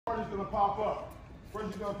First he's gonna pop up. First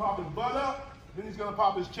he's gonna pop his butt up, then he's gonna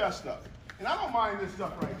pop his chest up. And I don't mind this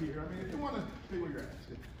stuff right here. I mean, if you wanna stay where you're at,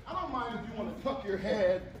 I don't mind if you wanna tuck your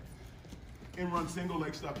head and run single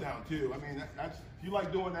leg stuff down too. I mean, that's, if you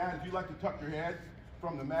like doing that, if you like to tuck your head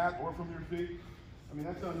from the mat or from your feet, I mean,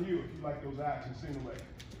 that's on you if you like those actions, single leg.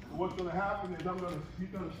 So what's gonna happen is he's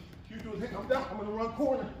gonna shoot through his hand, I'm down, I'm gonna run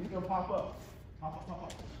corner, he's gonna pop up. Pop up, pop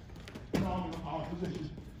up. Now I'm in our position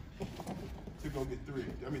to go get three,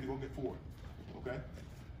 to go get four, okay?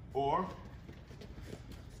 Or,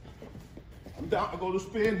 I'm down, I go to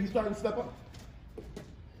spin, he's starting to step up.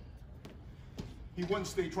 He wouldn't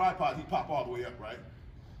stay tripod, he'd pop all the way up, right?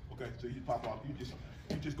 Okay, so you pop off, you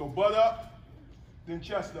just go butt up, then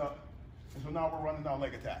chest up, and so now we're running down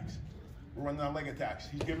leg attacks. We're running down leg attacks.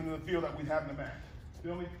 He's giving them the feel that we have in the mat.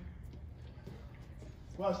 Feel me?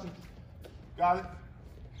 Questions? Got it?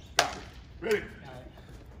 Got it. Ready?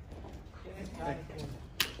 Got it.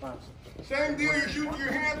 Same deal, you're shooting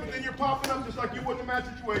your hands, but then you're popping up just like you would in a match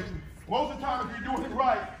situation. Most of the time, if you're doing it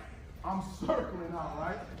right, I'm circling out,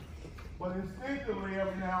 right? But instinctively,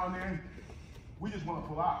 every now and then, we just want to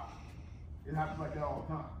pull out. It happens like that all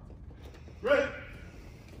the time. Ready?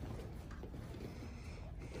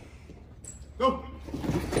 Go.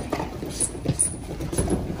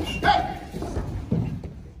 Hey!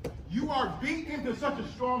 You are beat into such a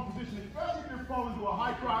strong position, especially if you're falling to a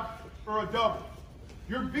high crotch or a double.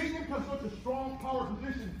 You're beaten into such a strong power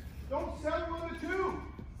position. Don't settle in the two.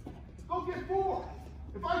 Go get four.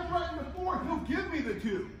 If I threaten the four, he'll give me the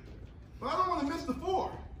two. But I don't want to miss the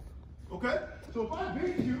four. Okay? So if I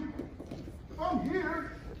beat you, if I'm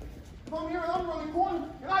here and I'm running corner,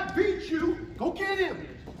 and I beat you, go get him.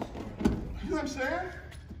 You know what I'm saying?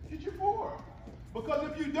 Get your four.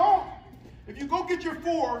 Because if you don't, if you go get your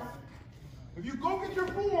four,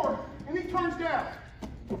 and he turns down,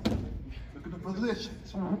 look at the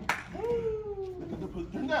positions. Look at the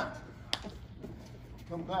position. Turn down.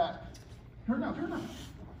 Come back. Turn down, turn down.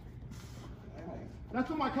 That's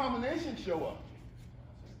when my combinations show up.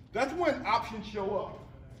 That's when options show up.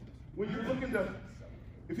 When you're looking to,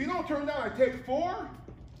 if he don't turn down, I take four,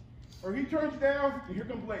 or he turns down, and here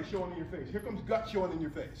comes leg showing in your face. Here comes gut showing in your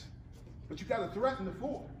face. But you got to threaten the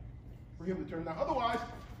four for him to turn down. Otherwise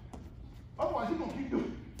he's going to keep doing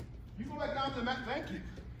it. You go back down to the mat, thank you.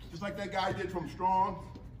 Just like that guy did from strong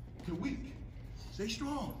to weak. Stay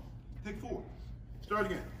strong. Take four. Start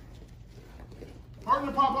again. Harden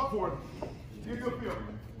to pop up for him. Give you a feel.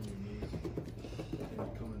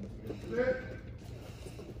 Sit.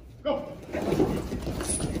 Go.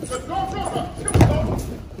 Let's go.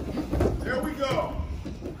 There we go.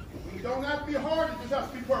 You don't have to be hard, it just has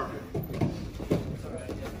to be perfect.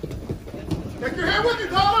 Take your hand with you,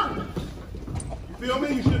 Tyler. You feel me?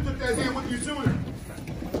 You should have took that hand with you sooner.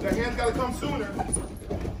 That hand's got to come sooner.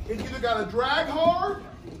 It's either got to drag hard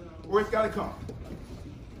or it's got to come.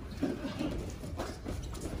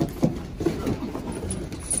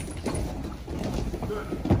 Good.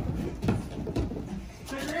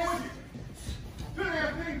 Take your hand with you. Good,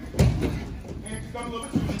 Anthony. Hands come a little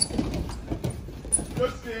bit sooner.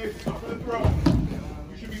 Good, Steve. Up for the throat.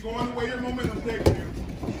 You should be going the way your momentum's taking you.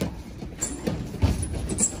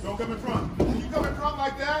 Don't come in front. When you come in front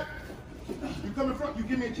like that, you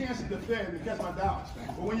give me a chance to defend and catch my balance.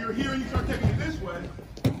 But when you're here and you start taking it this way,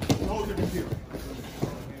 it's a whole different deal.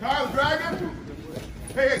 Kyle, drag him.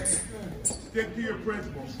 Hey, stick to your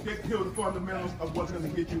principles. Stick to the fundamentals of what's going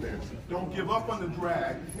to get you there. Don't give up on the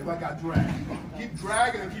drag if I got dragged. Keep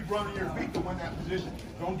dragging and keep running your feet to win that position.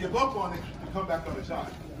 Don't give up on it and come back on the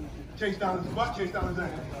side. Chase down his butt, chase down his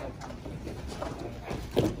ankle.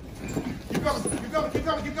 Keep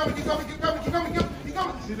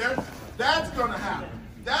coming. See there? That's gonna happen.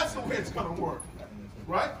 That's the way it's gonna work.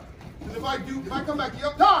 Right? Because if I come back the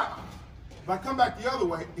other time, if I come back the other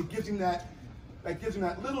way, it gives him that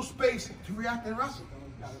little space to react and wrestle.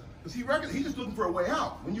 Because he's just looking for a way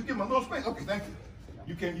out. When you give him a little space, okay, thank you.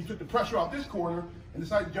 You took the pressure off this corner and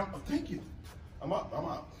decided to jump. Oh, thank you. I'm up,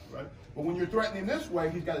 right? But when you're threatening this way,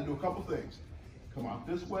 he's got to do a couple things. Come out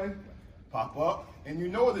this way, pop up, and you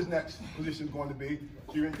know what his next position is going to be,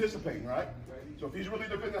 so you're anticipating, right? So if he's really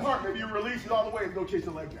defending hard, maybe you release it all the way and go chase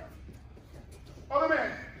the leg down. Other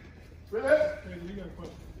man, ready? Hey, you got a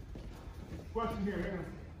question. Question here, hang on.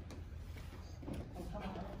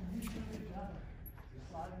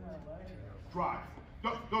 Drive.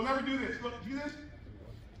 Don't ever do this. Look, do this.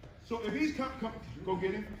 So if he's come, go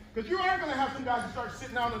get him. Because you are going to have some guys that start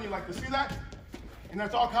sitting down on you like this. See that? And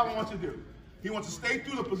that's all Colin wants to do. He wants to stay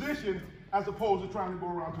through the position as opposed to trying to go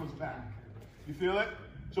around to his back. You feel it?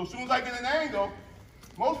 So as soon as I get an angle,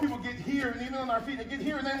 most people get here, and even on our feet, they get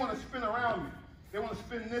here and they want to spin around you. They want to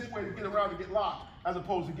spin this way to get around to get locked, as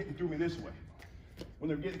opposed to getting through me this way. When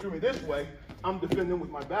they're getting through me this way, I'm defending with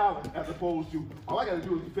my balance, as opposed to, all I got to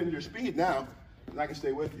do is defend your speed now, and I can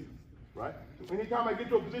stay with you, right? So anytime I get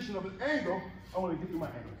to a position of an angle, I want to get through my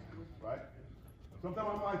angle, right? Sometimes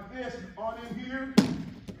I'm like this, on in here.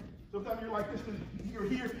 Sometimes you're like this, you're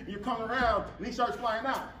here, and you're coming around, and he starts flying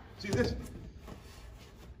out. See this?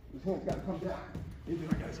 His hand's got to come down. I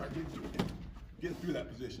got to start getting through that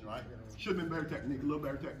position, right? Should have been better technique, a little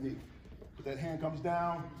better technique. But that hand comes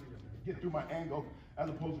down, get through my angle, as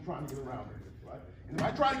opposed to trying to get around him, right? And if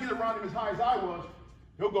I try to get around him as high as I was,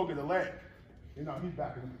 he'll go get a leg. And now he's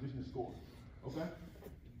back in the position to score, okay?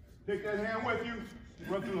 Take that hand with you,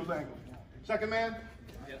 run through those angles. Second man,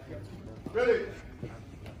 ready?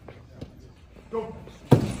 Go.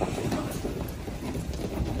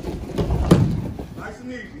 Nice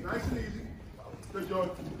and easy, nice and easy. Good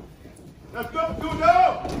job. Let's go, go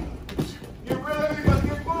down. Get ready, let's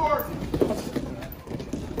get forward.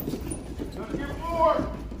 Let's get forward.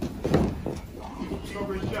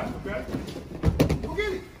 Over his chest, okay? Go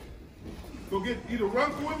get it. Go get, either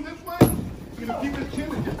run through him this way, either keep his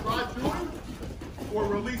chin and just drive through him, or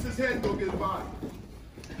release his head and go get his body.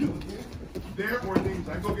 There or knees.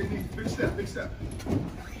 I go get knees. Big step, big step.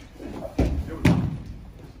 There we go.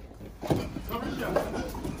 Cover his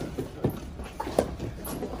chest.